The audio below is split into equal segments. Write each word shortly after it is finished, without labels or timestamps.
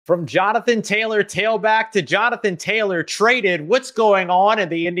From Jonathan Taylor tailback to Jonathan Taylor traded, what's going on in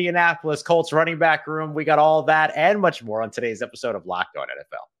the Indianapolis Colts running back room? We got all that and much more on today's episode of Locked On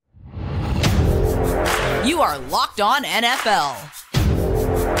NFL. You are Locked On NFL,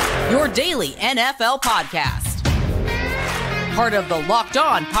 your daily NFL podcast. Part of the Locked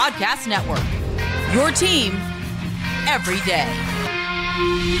On Podcast Network, your team every day.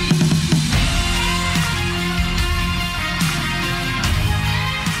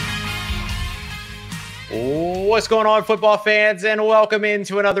 What's going on, football fans, and welcome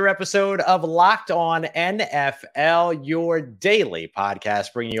into another episode of Locked On NFL, your daily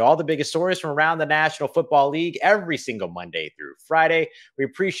podcast, bringing you all the biggest stories from around the National Football League every single Monday through Friday. We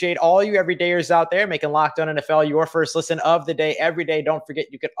appreciate all you everydayers out there making Locked On NFL your first listen of the day every day. Don't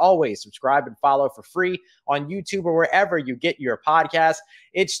forget, you can always subscribe and follow for free on YouTube or wherever you get your podcasts.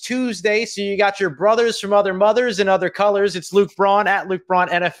 It's Tuesday, so you got your brothers from other mothers and other colors. It's Luke Braun at Luke Braun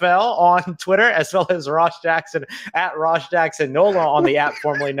NFL on Twitter, as well as Ross Jackson at Ross Jackson Nola on the app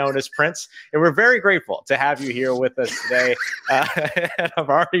formerly known as Prince. And we're very grateful to have you here with us today. I've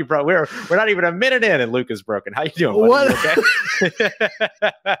already we're not even a minute in, and Luke is broken. How you doing, buddy? What? You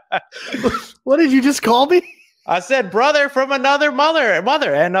okay? What did you just call me? I said brother from another mother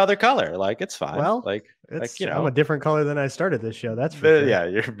and other color. Like, it's fine. Well, I'm a different color than I started this show. That's for sure. Yeah,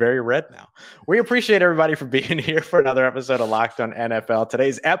 you're very red now. We appreciate everybody for being here for another episode of Locked On NFL.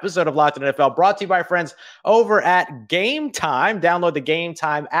 Today's episode of Locked On NFL brought to you by friends over at Gametime. Download the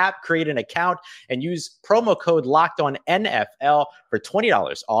Gametime app, create an account, and use promo code Locked On NFL for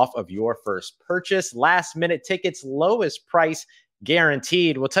 $20 off of your first purchase. Last minute tickets, lowest price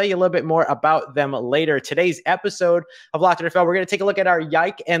guaranteed. We'll tell you a little bit more about them later. Today's episode of Locked On NFL, we're going to take a look at our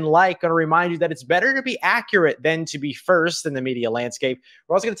yike and like. Going to remind you that it's better to be accurate than to be first in the media landscape.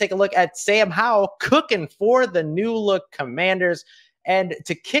 We're also going to take a look at Sam Howell cooking for the new look Commanders. And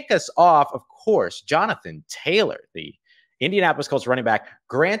to kick us off, of course, Jonathan Taylor, the Indianapolis Colts running back,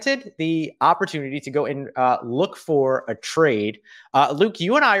 granted the opportunity to go and look for a trade. Luke,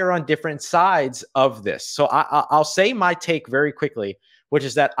 you and I are on different sides of this. So I'll say my take very quickly, which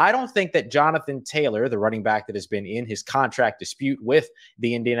is that I don't think that Jonathan Taylor, the running back that has been in his contract dispute with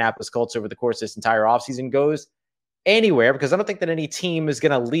the Indianapolis Colts over the course of this entire offseason, goes anywhere, because I don't think that any team is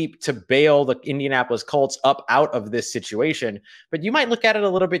going to leap to bail the Indianapolis Colts up out of this situation. But you might look at it a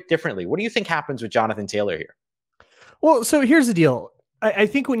little bit differently. What do you think happens with Jonathan Taylor here? Well, so here's the deal. I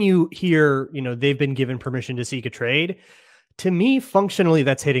think when you hear, they've been given permission to seek a trade, to me, functionally,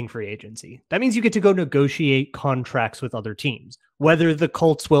 that's hitting free agency. That means you get to go negotiate contracts with other teams. Whether the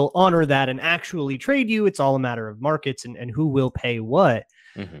Colts will honor that and actually trade you, it's all a matter of markets and who will pay what.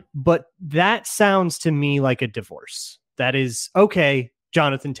 Mm-hmm. But that sounds to me like a divorce. That is, okay,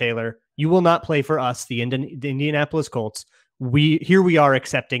 Jonathan Taylor, you will not play for us, the Indianapolis Colts. Here we are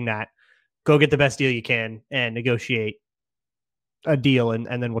accepting that. Go get the best deal you can and negotiate a deal, and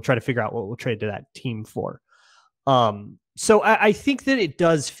then we'll try to figure out what we'll trade to that team for. So I think that it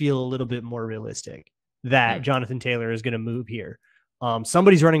does feel a little bit more realistic that Jonathan Taylor is going to move here.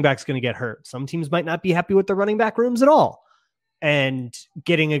 Somebody's running back's going to get hurt. Some teams might not be happy with the running back rooms at all. And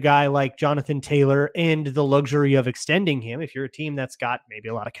getting a guy like Jonathan Taylor and the luxury of extending him, if you're a team that's got maybe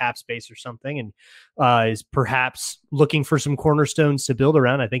a lot of cap space or something and is perhaps looking for some cornerstones to build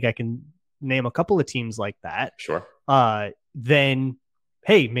around, I think I can name a couple of teams like that. Sure. Then,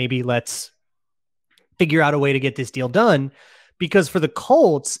 hey, maybe let's figure out a way to get this deal done. Because for the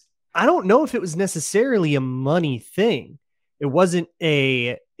Colts, I don't know if it was necessarily a money thing. It wasn't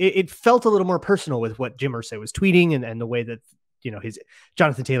it felt a little more personal with what Jim Irsay was tweeting and the way that, his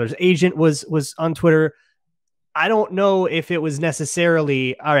Jonathan Taylor's agent was on Twitter. I don't know if it was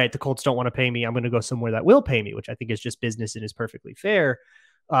necessarily, all right, the Colts don't want to pay me, I'm going to go somewhere that will pay me, which I think is just business and is perfectly fair.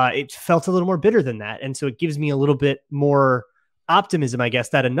 It felt a little more bitter than that. And so it gives me a little bit more optimism, I guess,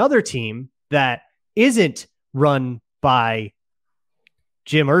 that another team that isn't run by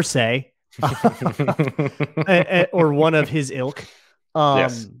Jim Irsay or one of his ilk,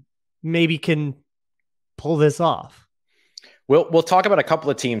 maybe can pull this off. We'll talk about a couple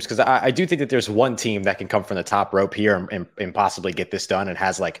of teams, because I do think that there's one team that can come from the top rope here and possibly get this done and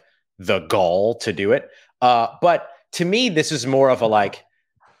has like the gall to do it. But to me, this is more of a like,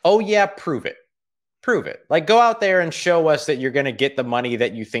 oh yeah, prove it. Prove it. Like, go out there and show us that you're going to get the money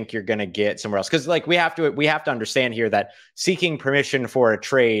that you think you're going to get somewhere else. Because like we have to understand here that seeking permission for a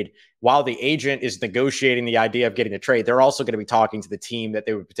trade, while the agent is negotiating the idea of getting a trade, they're also going to be talking to the team that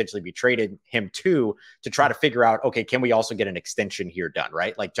they would potentially be trading him to try to figure out, okay, can we also get an extension here done,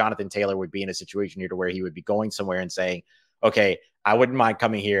 right? Like Jonathan Taylor would be in a situation here to where he would be going somewhere and saying, okay, I wouldn't mind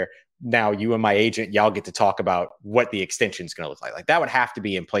coming here. now you and my agent, y'all get to talk about what the extension is going to look like. Like that would have to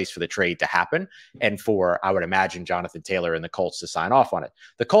be in place for the trade to happen. And for, I would imagine, Jonathan Taylor and the Colts to sign off on it.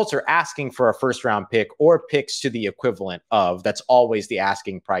 The Colts are asking for a first round pick or picks to the equivalent of, that's always the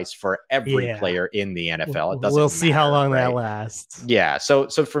asking price for every player in the NFL. It doesn't We'll see how long right? that lasts. Yeah. So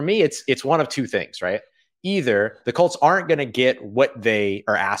for me, it's one of two things, right? Either the Colts aren't going to get what they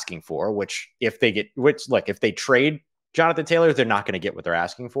are asking for, which if they trade Jonathan Taylor, they're not going to get what they're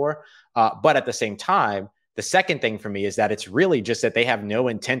asking for. But at the same time, the second thing for me is that it's really just that they have no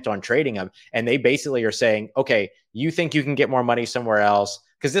intent on trading him. And they basically are saying, okay, you think you can get more money somewhere else?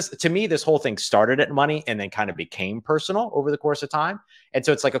 Because to me, this whole thing started at money and then kind of became personal over the course of time. And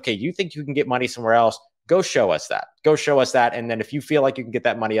so it's like, okay, you think you can get money somewhere else? Go show us that. Go show us that. And then if you feel like you can get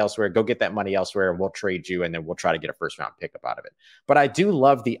that money elsewhere, go get that money elsewhere and we'll trade you. And then we'll try to get a first round pickup out of it. But I do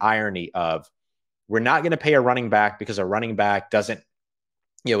love the irony of, we're not going to pay a running back because a running back doesn't,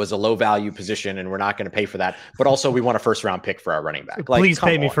 is a low value position and we're not going to pay for that. But also we want a first round pick for our running back. Like, please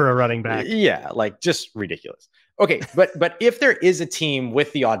pay me for a running back. Yeah. Like just ridiculous. Okay. But if there is a team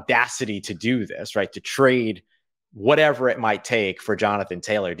with the audacity to do this, right, to trade whatever it might take for Jonathan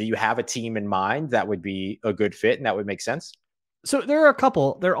Taylor, do you have a team in mind that would be a good fit and that would make sense? So there are a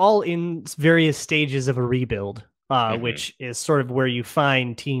couple. They're all in various stages of a rebuild. Which is sort of where you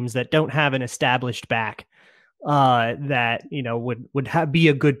find teams that don't have an established back that, would be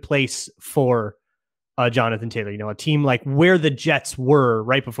a good place for Jonathan Taylor. A team like where the Jets were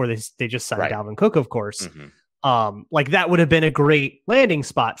right before they just signed Dalvin Cook, of course. Like that would have been a great landing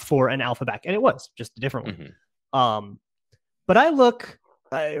spot for an alpha back. And it was just a different one. But I look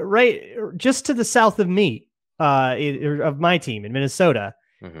right just to the south of me, of my team in Minnesota,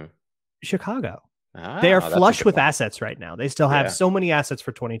 Chicago. They are flush with assets right now. They still have so many assets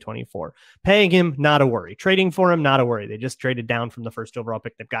for 2024. Paying him, not a worry. Trading for him, not a worry. They just traded down from the first overall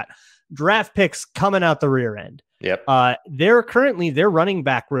pick. They've got draft picks coming out the rear end. Yep. They're currently, their running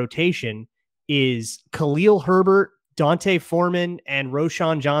back rotation is Khalil Herbert, Dante Foreman, and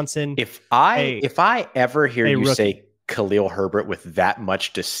Roshan Johnson. If I ever hear you say Khalil Herbert with that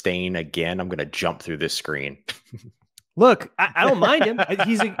much disdain again, I'm going to jump through this screen. Look, I don't mind him.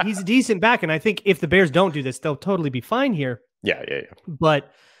 He's a decent back, and I think if the Bears don't do this, they'll totally be fine here. Yeah. But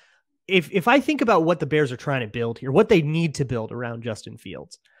if I think about what the Bears are trying to build here, what they need to build around Justin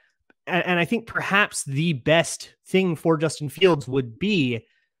Fields, and I think perhaps the best thing for Justin Fields would be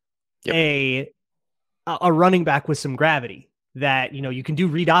a running back with some gravity that you can do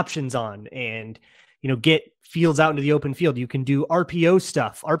read options on and get Fields out into the open field. You can do RPO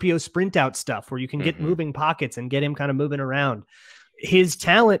stuff, RPO sprint out stuff where you can get moving pockets and get him kind of moving around. His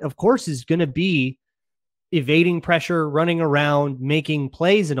talent, of course, is going to be evading pressure, running around, making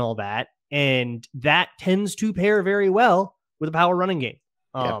plays and all that. And that tends to pair very well with a power running game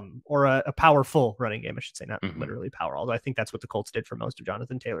or a powerful running game, I should say, not literally power, although I think that's what the Colts did for most of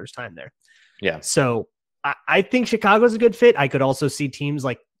Jonathan Taylor's time there. Yeah. So I think Chicago's a good fit. I could also see teams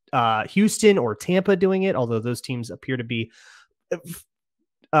like Houston or Tampa doing it, although those teams appear to be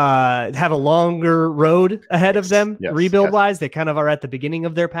have a longer road ahead of them rebuild wise. They kind of are at the beginning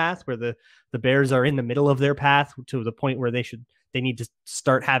of their path, where the Bears are in the middle of their path to the point where they need to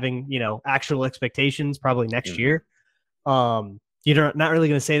start having actual expectations probably next year. You're not really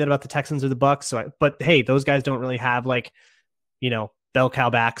going to say that about the Texans or the Bucks. But hey, those guys don't really have bell cow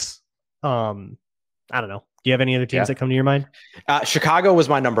backs. I don't know. Do you have any other teams that come to your mind? Chicago was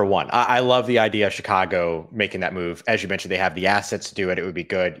my number one. I love the idea of Chicago making that move. As you mentioned, they have the assets to do it. It would be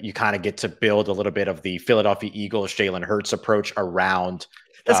good. You kind of get to build a little bit of the Philadelphia Eagles, Jalen Hurts approach around.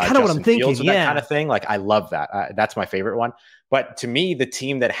 That's kind of what I'm thinking. Yeah. That kind of thing. Like, I love that. That's my favorite one. But to me, the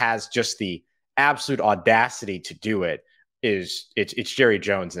team that has just the absolute audacity to do it it's Jerry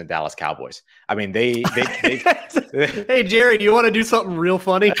Jones and the Dallas Cowboys. I mean, they hey, Jerry, do you want to do something real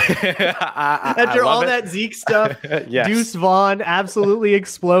funny? After all that Zeke stuff, Deuce Vaughn absolutely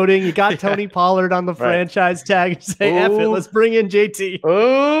exploding. You got Tony Pollard on the franchise tag. You say, F it, let's bring in JT.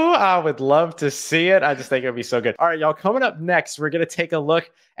 Oh, I would love to see it. I just think it would be so good. All right, y'all, coming up next, we're going to take a look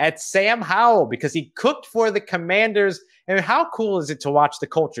at Sam Howell because he cooked for the Commanders. And how cool is it to watch the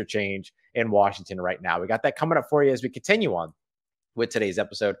culture change in Washington right now? We got that coming up for you as we continue on with today's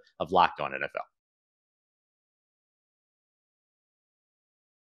episode of Locked On NFL.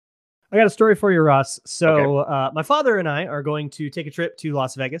 I got a story for you, Ross. So my father and I are going to take a trip to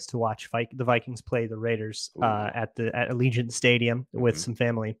Las Vegas to watch the Vikings play the Raiders at Allegiant Stadium with some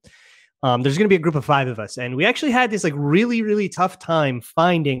family. There's going to be a group of 5 of us, and we actually had this really, really tough time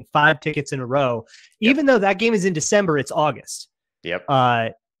finding 5 tickets in a row. Even though that game is in December, it's August.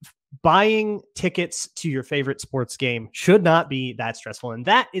 buying tickets to your favorite sports game should not be that stressful. And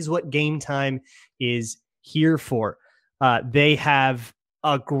that is what Game Time is here for. They have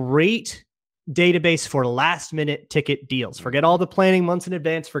a great database for last minute ticket deals. Forget all the planning months in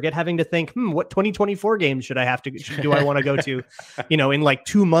advance. Forget having to think, what 2024 games do I want to go to, in like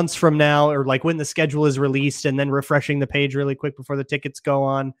 2 months from now, or like when the schedule is released, and then refreshing the page really quick before the tickets go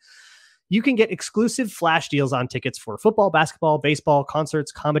on. You can get exclusive flash deals on tickets for football, basketball, baseball,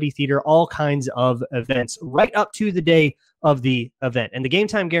 concerts, comedy, theater, all kinds of events right up to the day of the event. And the Game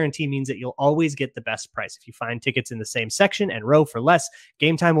Time guarantee means that you'll always get the best price. If you find tickets in the same section and row for less,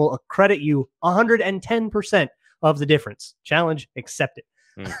 Game Time will credit you 110% of the difference. Challenge accepted.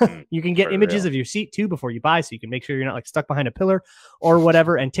 You can get images of your seat too before you buy, so you can make sure you're not like stuck behind a pillar or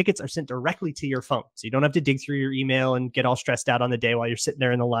whatever. And tickets are sent directly to your phone, so you don't have to dig through your email and get all stressed out on the day while you're sitting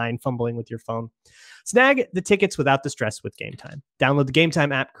there in the line fumbling with your phone. Snag the tickets without the stress with Game Time. Download the Game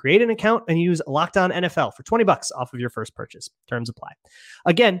Time app, create an account, and use Locked On NFL for $20 off of your first purchase. Terms apply.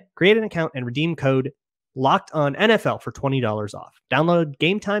 Again, create an account and redeem code Locked On NFL for $20 off. Download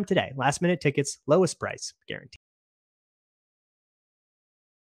Game Time today. Last minute tickets, lowest price guaranteed.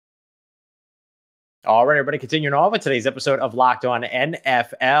 All right, everybody, continuing on with today's episode of Locked On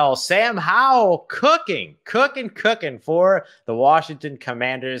NFL. Sam Howell cooking for the Washington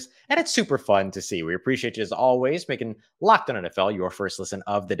Commanders, and it's super fun to see. We appreciate you as always, making Locked On NFL your first listen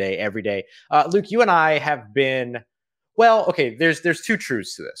of the day, every day. Luke, you and I have been, there's two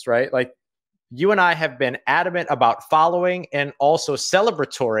truths to this, right? Like, you and I have been adamant about following and also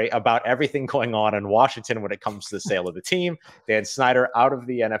celebratory about everything going on in Washington when it comes to the sale of the team. Dan Snyder out of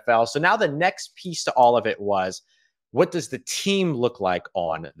the NFL. So now the next piece to all of it was, what does the team look like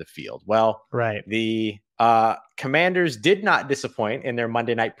on the field? Well, right. The Commanders did not disappoint in their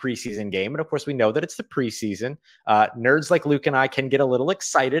Monday night preseason game. And of course, we know that it's the preseason. Nerds like Luke and I can get a little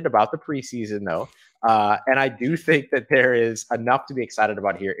excited about the preseason, though. And I do think that there is enough to be excited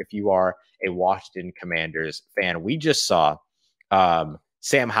about here if you are a Washington Commanders fan. We just saw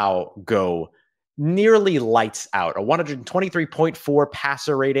Sam Howell go nearly lights out, a 123.4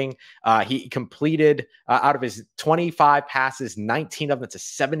 passer rating. He completed out of his 25 passes, 19 of them. It's a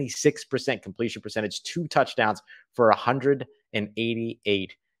 76% completion percentage, 2 touchdowns for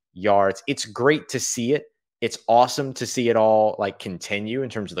 188 yards. It's great to see it. It's awesome to see it all like continue in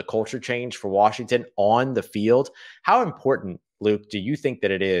terms of the culture change for Washington on the field. How important, Luke, do you think that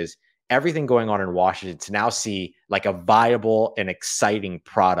it is, everything going on in Washington, to now see like a viable and exciting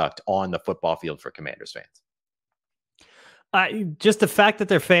product on the football field for Commanders fans? Just the fact that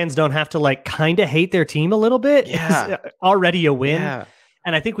their fans don't have to like kind of hate their team a little bit is already a win. Yeah.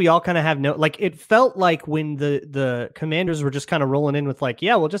 And I think we all kind of have it felt like when the Commanders were just kind of rolling in with like,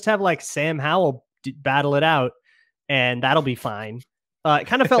 we'll just have like Sam Howell battle it out and that'll be fine. It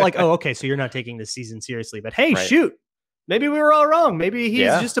kind of felt like, oh, okay, so you're not taking this season seriously, but hey, shoot, maybe we were all wrong. Maybe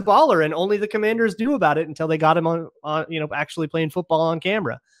he's just a baller and only the Commanders knew about it until they got him on actually playing football on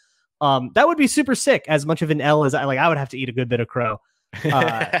camera. That would be super sick. As much of an L as I would have to eat a good bit of crow,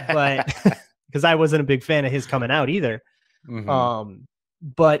 but because I wasn't a big fan of his coming out either. Mm-hmm.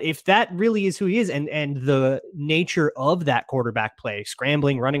 But if that really is who he is, and the nature of that quarterback play,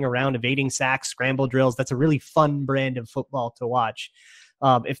 scrambling, running around, evading sacks, scramble drills, that's a really fun brand of football to watch.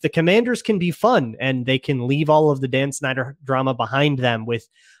 If the Commanders can be fun and they can leave all of the Dan Snyder drama behind them with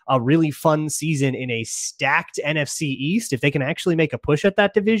a really fun season in a stacked NFC East, if they can actually make a push at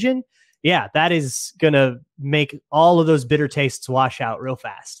that division, that is going to make all of those bitter tastes wash out real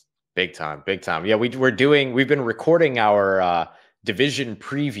fast. Big time. Yeah, we've been recording our division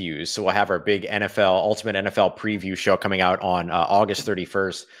previews. So we'll have our big Ultimate NFL preview show coming out on August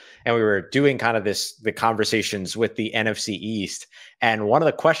 31st. And we were doing kind of the conversations with the NFC East. And one of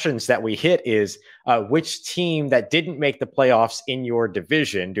the questions that we hit is which team that didn't make the playoffs in your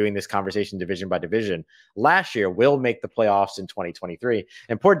division, doing this conversation division by division last year, will make the playoffs in 2023.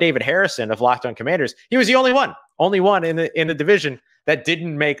 And poor David Harrison of Locked On Commanders, he was the only one in the division that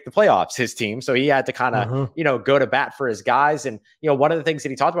didn't make the playoffs, his team. So he had to kind of, go to bat for his guys. And, one of the things that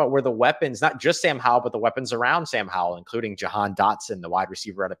he talked about were the weapons, not just Sam Howell, but the weapons around Sam Howell, including Jahan Dotson, the wide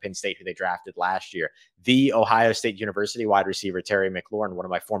receiver out of Penn State, who they drafted last year, the Ohio State University wide receiver, Terry McLaurin, one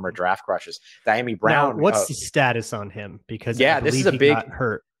of my former draft crushes, Diami Brown. Now, what's the status on him? Because this is a big got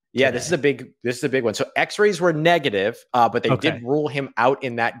hurt. Yeah, today. This is a big one. So X-rays were negative, but they did rule him out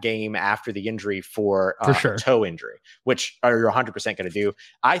in that game after the injury for sure. Toe injury, which you're 100% going to do.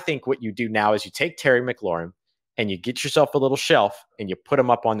 I think what you do now is you take Terry McLaurin and you get yourself a little shelf and you put him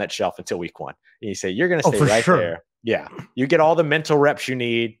up on that shelf until week 1. And you say, you're going to stay right there. Yeah. You get all the mental reps you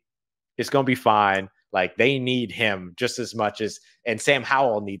need. It's going to be fine. Like they need him just as much as, and Sam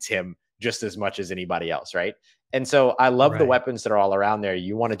Howell needs him just as much as anybody else, right? And so I love the weapons that are all around there.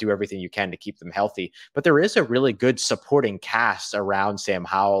 You want to do everything you can to keep them healthy, but there is a really good supporting cast around Sam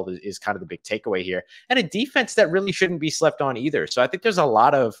Howell is kind of the big takeaway here, and a defense that really shouldn't be slept on either. So I think there's a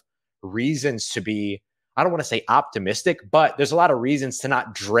lot of reasons to be, I don't want to say optimistic, but there's a lot of reasons to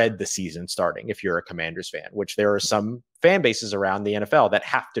not dread the season starting if you're a Commanders fan, which there are some fan bases around the NFL that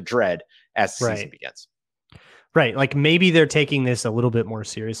have to dread as the season begins. Right. Like maybe they're taking this a little bit more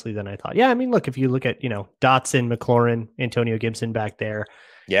seriously than I thought. Yeah. I mean, look, if you look at, Dotson, McLaurin, Antonio Gibson back there.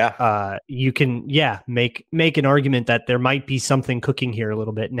 Yeah. You can, make an argument that there might be something cooking here a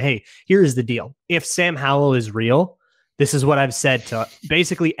little bit. And hey, here's the deal. If Sam Howell is real, this is what I've said to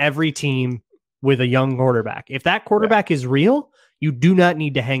basically every team with a young quarterback. If that quarterback is real, you do not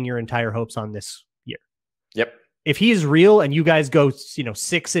need to hang your entire hopes on this year. Yep. If he is real and you guys go,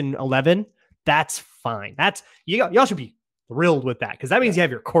 6-11, that's fine. That's y'all should be thrilled with that because that means you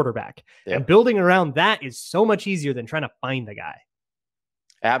have your quarterback. And building around that is so much easier than trying to find the guy.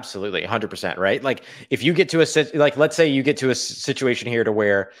 Absolutely, 100%, right? Like if you get to let's say you get to a situation here to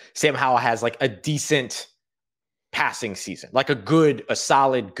where Sam Howell has like a decent passing season, like a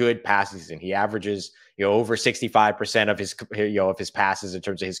solid, good passing season. He averages, over 65% of his passes in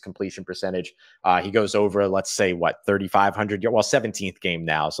terms of his completion percentage. He goes over, let's say 3,500, 17th game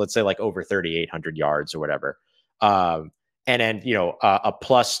now. So let's say like over 3,800 yards or whatever. And then, a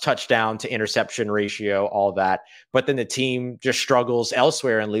plus touchdown to interception ratio, all that. But then the team just struggles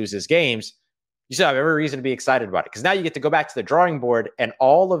elsewhere and loses games. You still have every reason to be excited about it because now you get to go back to the drawing board and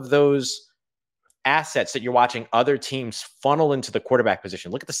all of those assets that you're watching other teams funnel into the quarterback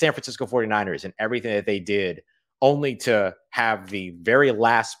position. Look at the San Francisco 49ers and everything that they did only to have the very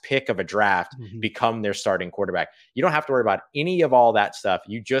last pick of a draft become their starting quarterback. You don't have to worry about any of all that stuff.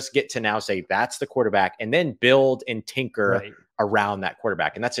 You just get to now say that's the quarterback and then build and tinker around that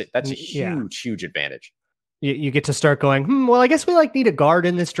quarterback. And that's it. That's a huge advantage. You get to start going, well, I guess we need a guard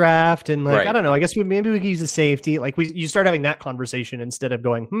in this draft. And I don't know, I guess maybe we could use a safety. You start having that conversation instead of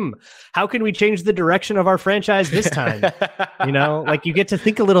going, how can we change the direction of our franchise this time? You get to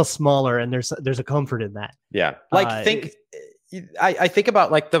think a little smaller and there's a comfort in that. Yeah. I think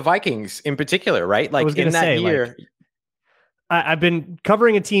about the Vikings in particular, right? Year, I've been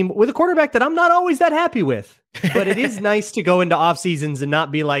covering a team with a quarterback that I'm not always that happy with, but it is nice to go into off seasons and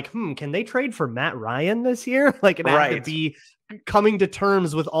not be like, can they trade for Matt Ryan this year? Have to be coming to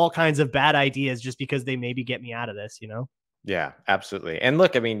terms with all kinds of bad ideas just because they maybe get me out of this, Yeah, absolutely. And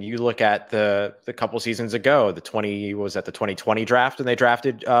look, I mean, you look at the couple seasons ago, the 2020 draft and they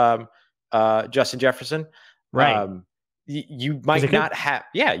drafted Justin Jefferson. Right. You might not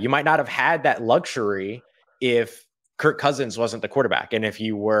have had that luxury if Kirk Cousins wasn't the quarterback. And if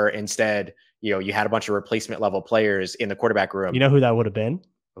you were instead, you had a bunch of replacement level players in the quarterback room. You know who that would have been?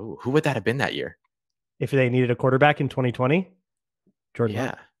 Ooh, who would that have been that year? If they needed a quarterback in 2020? Jordan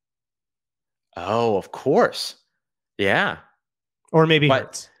Love. Oh, of course. Yeah. Or maybe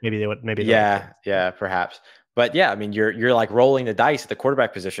Hurts. Maybe they would. Maybe. Yeah, perhaps. But yeah, I mean, you're rolling the dice at the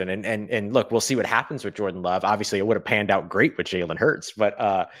quarterback position, and look, we'll see what happens with Jordan Love. Obviously, it would have panned out great with Jalen Hurts,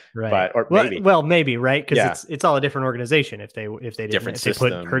 but maybe right because it's all a different organization. If they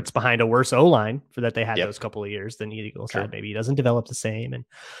put Hurts behind a worse O-line for that they had those couple of years, then the Eagles said maybe he doesn't develop the same, and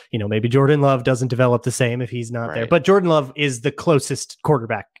maybe Jordan Love doesn't develop the same if he's not there. But Jordan Love is the closest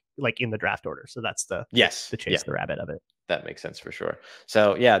quarterback in the draft order, so that's the chase the rabbit of it. That makes sense for sure.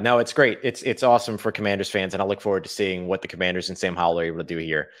 So yeah, no, it's great. It's awesome for Commanders fans, and I look forward to seeing what the Commanders and Sam Howell are able to do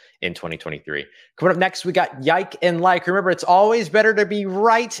here in 2023. Coming up next, we got Yike and Like. Remember, it's always better to be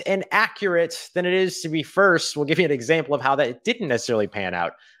right and accurate than it is to be first. We'll give you an example of how that didn't necessarily pan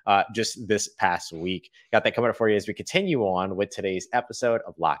out just this past week. Got that coming up for you as we continue on with today's episode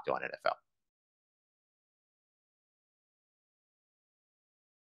of Locked On NFL.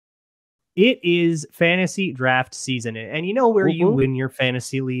 It is fantasy draft season. And you know where you win your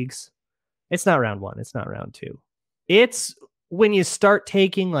fantasy leagues? It's not round 1. It's not round 2. It's when you start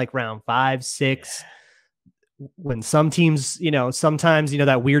taking round 5, 6, when some teams, sometimes,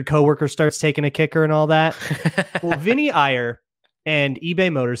 that weird coworker starts taking a kicker and all that. Well, Vinny Iyer and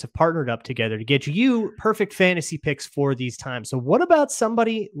eBay Motors have partnered up together to get you perfect fantasy picks for these times. So what about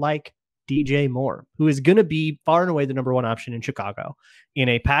somebody like DJ Moore, who is going to be far and away the number 1 option in Chicago in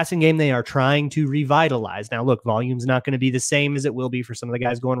a passing game they are trying to revitalize? Now, look, volume's not going to be the same as it will be for some of the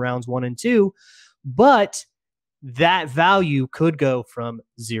guys going rounds 1 and 2, but that value could go from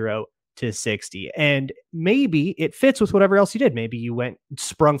 0 to 60. And maybe it fits with whatever else you did. Maybe you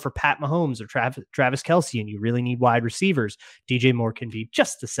sprung for Pat Mahomes or Travis Kelce, and you really need wide receivers. DJ Moore can be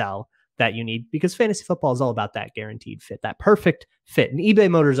just the sell that you need, because fantasy football is all about that guaranteed fit, that perfect fit. And eBay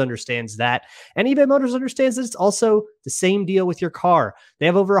Motors understands that. And eBay Motors understands that it's also the same deal with your car. They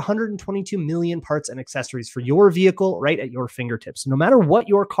have over 122 million parts and accessories for your vehicle right at your fingertips. No matter what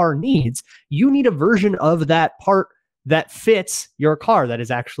your car needs, you need a version of that part that fits your car, that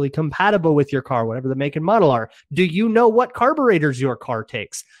is actually compatible with your car, whatever the make and model are. Do you know what carburetors your car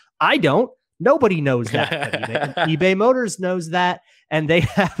takes? I don't. Nobody knows that. eBay Motors knows that, and they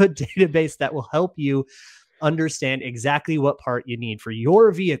have a database that will help you understand exactly what part you need for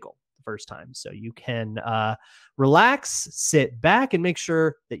your vehicle the first time. So you can relax, sit back, and make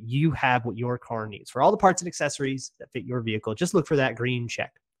sure that you have what your car needs. For all the parts and accessories that fit your vehicle, just look for that green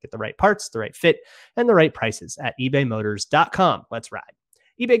check. Get the right parts, the right fit, and the right prices at ebaymotors.com. Let's ride.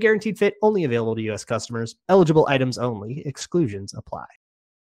 eBay Guaranteed Fit, only available to U.S. customers. Eligible items only. Exclusions apply.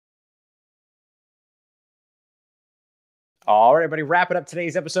 All right, everybody, wrapping up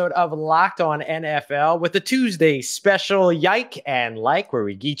today's episode of Locked On NFL with the Tuesday special Yike and Like, where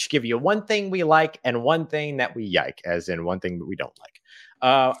we each give you one thing we like and one thing that we yike, as in one thing that we don't like.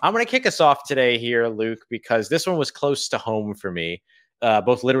 I'm going to kick us off today here, Luke, because this one was close to home for me,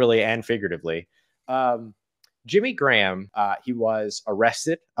 both literally and figuratively. Jimmy Graham, he was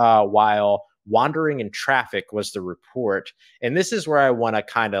arrested while wandering in traffic was the report. And this is where I want to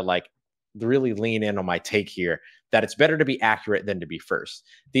kind of like really lean in on my take here, that it's better to be accurate than to be first.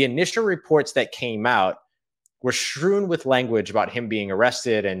 The initial reports that came out were strewn with language about him being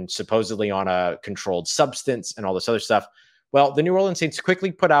arrested and supposedly on a controlled substance and all this other stuff. Well, the New Orleans Saints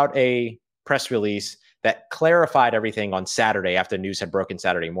quickly put out a press release that clarified everything on Saturday after news had broken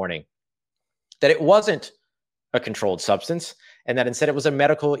Saturday morning, that it wasn't a controlled substance and that instead it was a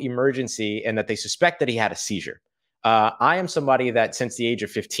medical emergency and that they suspect that he had a seizure. I am somebody that since the age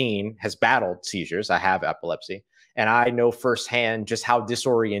of 15 has battled seizures. I have epilepsy, and I know firsthand just how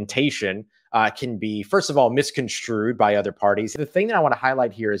disorientation can be, first of all, misconstrued by other parties. The thing that I want to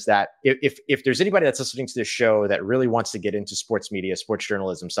highlight here is that if there's anybody that's listening to this show that really wants to get into sports media, sports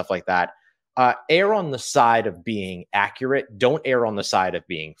journalism, stuff like that, err on the side of being accurate. Don't err on the side of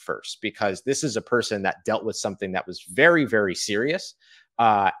being first, because this is a person that dealt with something that was very, very serious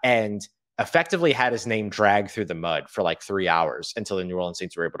and effectively had his name dragged through the mud for like 3 hours until the New Orleans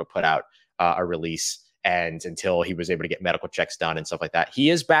Saints were able to put out a release and until he was able to get medical checks done and stuff like that. He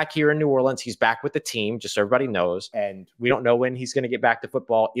is back here in New Orleans. He's back with the team, just so everybody knows. And we don't know when he's going to get back to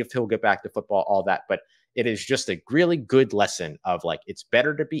football, if he'll get back to football, all that. But it is just a really good lesson of like, it's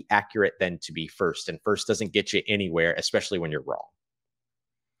better to be accurate than to be first. And first doesn't get you anywhere, especially when you're wrong.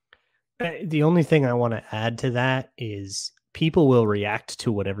 The only thing I want to add to that is people will react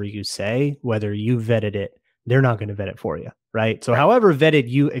to whatever you say, whether you vetted it. They're not going to vet it for you, right? So however vetted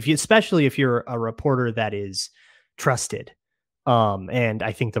you, especially if you're a reporter that is trusted, and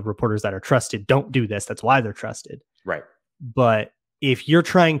I think the reporters that are trusted don't do this. That's why they're trusted. Right. But if you're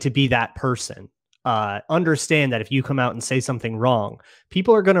trying to be that person, understand that if you come out and say something wrong,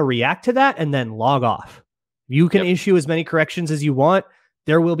 people are going to react to that and then log off. You can issue as many corrections as you want.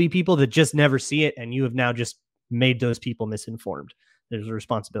 There will be people that just never see it, and you have now just made those people misinformed. There's a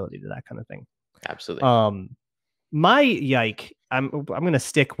responsibility to that kind of thing. Absolutely. My yike, I'm going to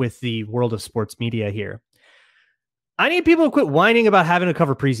stick with the world of sports media here. I need people to quit whining about having to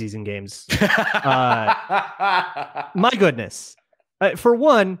cover preseason games. My goodness. For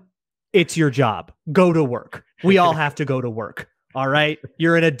one, it's your job. Go to work. We all have to go to work. All right.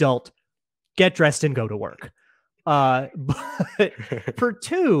 You're an adult. Get dressed and go to work. But for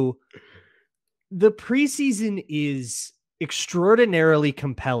two, the preseason is extraordinarily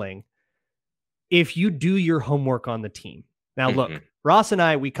compelling if you do your homework on the team. Now, look, Ross and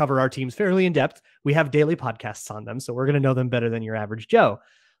I, we cover our teams fairly in depth. We have daily podcasts on them, so we're going to know them better than your average Joe.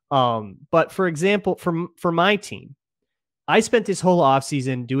 But for example, for my team, I spent this whole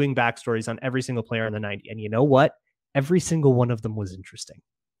offseason doing backstories on every single player in the 90. And you know what? Every single one of them was interesting.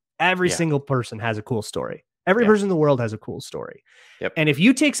 Every single person has a cool story. Every person in the world has a cool story. Yep. And if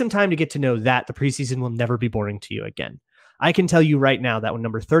you take some time to get to know that, the preseason will never be boring to you again. I can tell you right now that when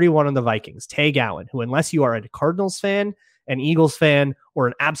number 31 on the Vikings, Tay Gowan, who unless you are a Cardinals fan, an Eagles fan, or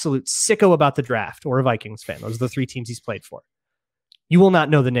an absolute sicko about the draft, or a Vikings fan, those are the three teams he's played for, you will not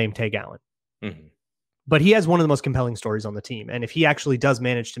know the name Tay Gowan. But he has one of the most compelling stories on the team. And if he actually does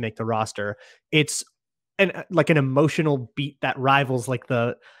manage to make the roster, it's like an emotional beat that rivals like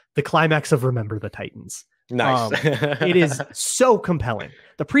the climax of Remember the Titans. Nice. It is so compelling.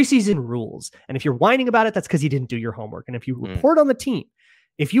 The preseason rules. And if you're whining about it, that's because you didn't do your homework. And if you report on the team,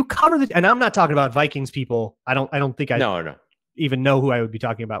 if you cover and I'm not talking about Vikings people. I don't think I even know who I would be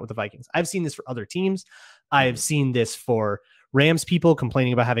talking about with the Vikings. I've seen this for other teams. I've seen this for Rams people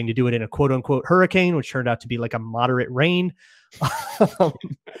complaining about having to do it in a quote unquote hurricane, which turned out to be like a moderate rain.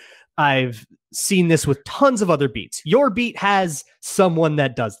 I've seen this with tons of other beats. Your beat has someone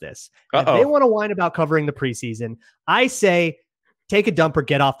that does this. If they want to whine about covering the preseason, I say take a dump or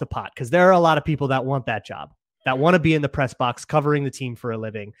get off the pot, because there are a lot of people that want that job, that want to be in the press box covering the team for a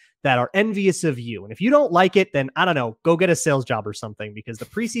living, that are envious of you. And if you don't like it, then I don't know, go get a sales job or something, because the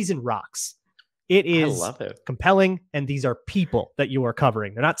preseason rocks. It is compelling, and these are people that you are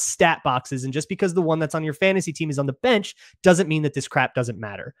covering. They're not stat boxes, and just because the one that's on your fantasy team is on the bench doesn't mean that this crap doesn't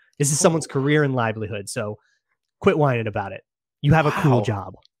matter. This is someone's career and livelihood, so quit whining about it. You have a cool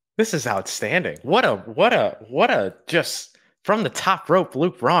job. This is outstanding. What a just from the top rope,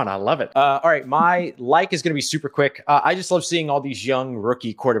 Luke Braun. I love it. All right, my is going to be super quick. I just love seeing all these young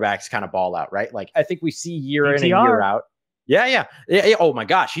rookie quarterbacks kind of ball out, right? Like, I think we see year in and year out. Yeah. Oh my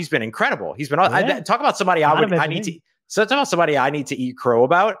gosh, he's been incredible. He's been talk about somebody I need to eat crow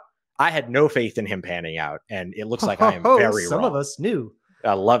about. I had no faith in him panning out, and it looks like I am very wrong. Some of us knew.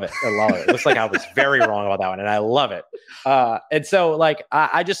 I love it. It looks like I was very wrong about that one, and I love it. And so, like,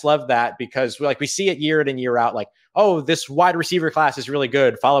 I just love that, because like we see it year in and year out. Like, oh, this wide receiver class is really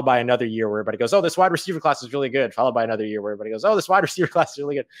good, followed by another year where everybody goes, oh, this wide receiver class is really good, followed by another year where everybody goes, oh, this wide receiver class is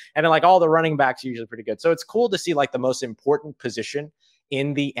really good. And then like all the running backs are usually pretty good. So it's cool to see like the most important position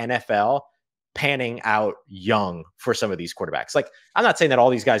in the NFL panning out young for some of these quarterbacks. Like, I'm not saying that all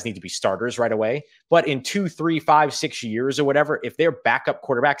these guys need to be starters right away, but in 2, 3, 5, 6 years or whatever, if they're backup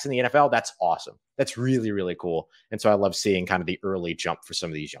quarterbacks in the NFL, that's awesome. That's really, really cool. And so I love seeing kind of the early jump for some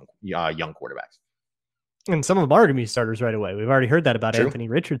of these young quarterbacks. And some of them are going to be starters right away. We've already heard that about Anthony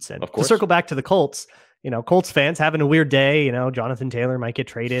Richardson. Of course. To circle back to the Colts, Colts fans having a weird day. Jonathan Taylor might get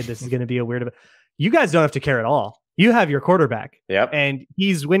traded. This is going to be a weird. You guys don't have to care at all. You have your quarterback. Yep. And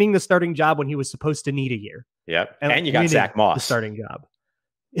he's winning the starting job when he was supposed to need a year. Yep. And you got Zach Moss. The starting job.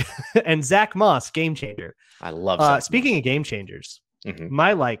 And Zach Moss, game changer. I love Zach Speaking Moss. Of game changers,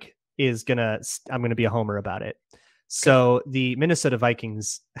 my is I'm going to be a homer about it. So the Minnesota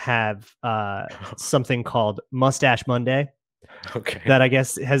Vikings have something called Mustache Monday. Okay. That I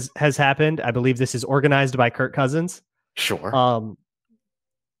guess has happened. I believe this is organized by Kirk Cousins. Sure.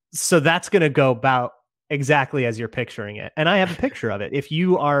 So that's going to go about exactly as you're picturing it. And I have a picture of it. If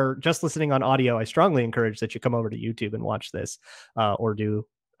you are just listening on audio, I strongly encourage that you come over to YouTube and watch this,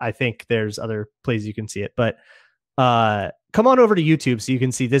 I think there's other places you can see it, but come on over to YouTube so you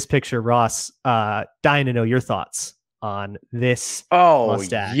can see this picture. Ross, dying to know your thoughts on this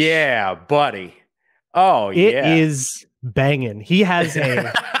mustache. Yeah, buddy. It is banging. He has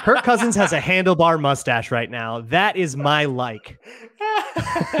Kirk Cousins has a handlebar mustache right now. That is my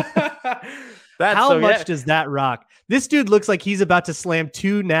How much does that rock? This dude looks like he's about to slam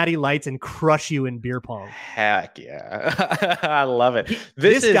 2 natty lights and crush you in beer pong. Heck yeah. I love it.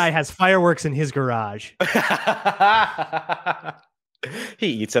 This guy has fireworks in his garage. He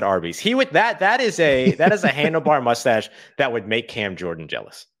eats at Arby's. That is a handlebar mustache that would make Cam Jordan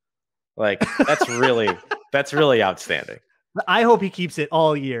jealous. Like, that's really outstanding. I hope he keeps it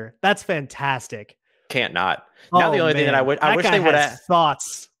all year. That's fantastic. Can't not. Now the only thing that I wish they would have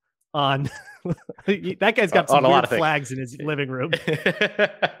thoughts on that guy's got some weird flags in his living room.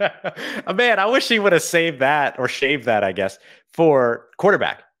 Man, I wish he would have saved that or shaved that, I guess, for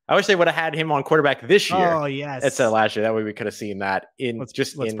quarterback. I wish they would have had him on quarterback this year. Oh, yes. Instead of last year. That way we could have seen that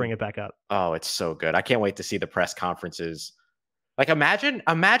let's bring it back up. Oh, it's so good. I can't wait to see the press conferences. Like, imagine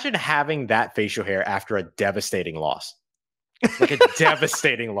having that facial hair after a devastating loss. Like a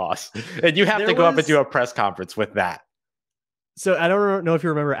devastating loss. And you have to go up and do a press conference with that. So I don't know if you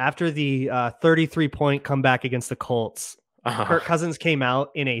remember, after the 33-point comeback against the Colts, Kirk Cousins came out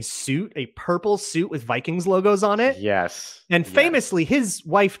in a purple suit with Vikings logos on it. Yes. And famously, his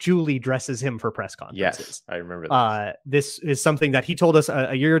wife, Julie, dresses him for press conferences. Yes, I remember that. This is something that he told us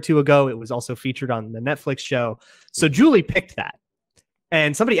a year or two ago. It was also featured on the Netflix show. So Julie picked that.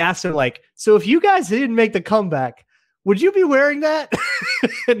 And somebody asked her, like, so if you guys didn't make the comeback, would you be wearing that?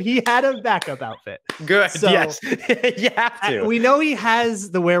 And he had a backup outfit. Good. So, yes. You have to. We know he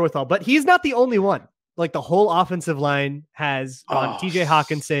has the wherewithal, but he's not the only one. Like, the whole offensive line has TJ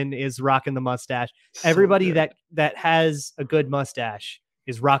Hawkinson is rocking the mustache. So everybody that has a good mustache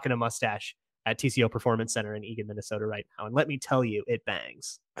is rocking a mustache at TCO Performance Center in Eagan, Minnesota right now. And let me tell you, it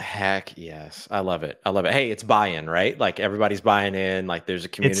bangs. Heck yes. I love it. Hey, it's buy-in, right? Like, everybody's buying in. Like, there's a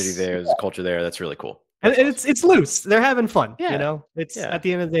community there. There's a culture there. That's really cool. And it's loose. They're having fun. Yeah. At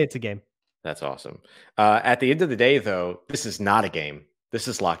the end of the day, it's a game. That's awesome. At the end of the day, though, this is not a game. This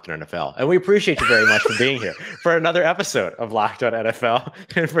is Locked On NFL, and we appreciate you very much for being here for another episode of Locked On NFL,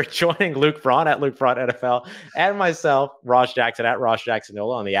 and for joining Luke Braun at Luke Braun NFL, and myself, Ross Jackson at Ross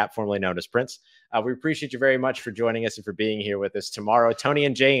Jacksonola on the app formerly known as Prince. We appreciate you very much for joining us and for being here with us tomorrow. Tony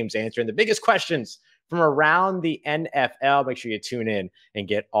and James answering the biggest questions from around the NFL. Make sure you tune in and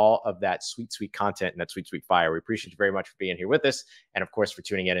get all of that sweet, sweet content and that sweet, sweet fire. We appreciate you very much for being here with us, and of course for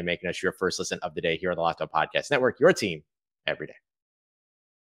tuning in and making us your first listen of the day here on the Locked On Podcast Network, your team every day.